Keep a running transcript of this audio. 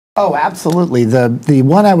Oh, absolutely. The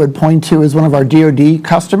one I would point to is one of our DoD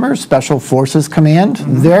customers, Special Forces Command.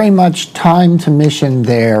 Very much time to mission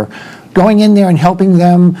there, going in there and helping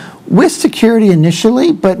them with security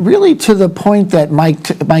initially, but really to the point that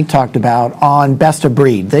Mike talked about on best of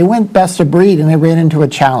breed. They went best of breed and they ran into a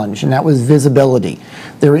challenge, and that was visibility.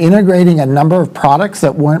 They were integrating a number of products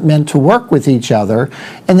that weren't meant to work with each other,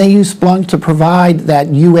 and they used Splunk to provide that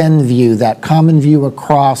UN view, that common view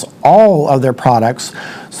across all of their products,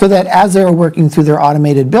 so that as they were working through their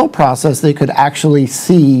automated build process, they could actually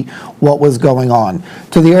see what was going on.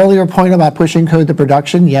 To the earlier point about pushing code to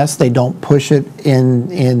production, yes, they don't push it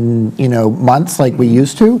in months like we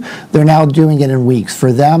used to. They're now doing it in weeks.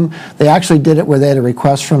 For them, they actually did it where they had a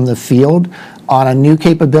request from the field on a new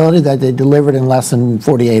capability that they delivered in less than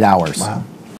 48 hours. Wow.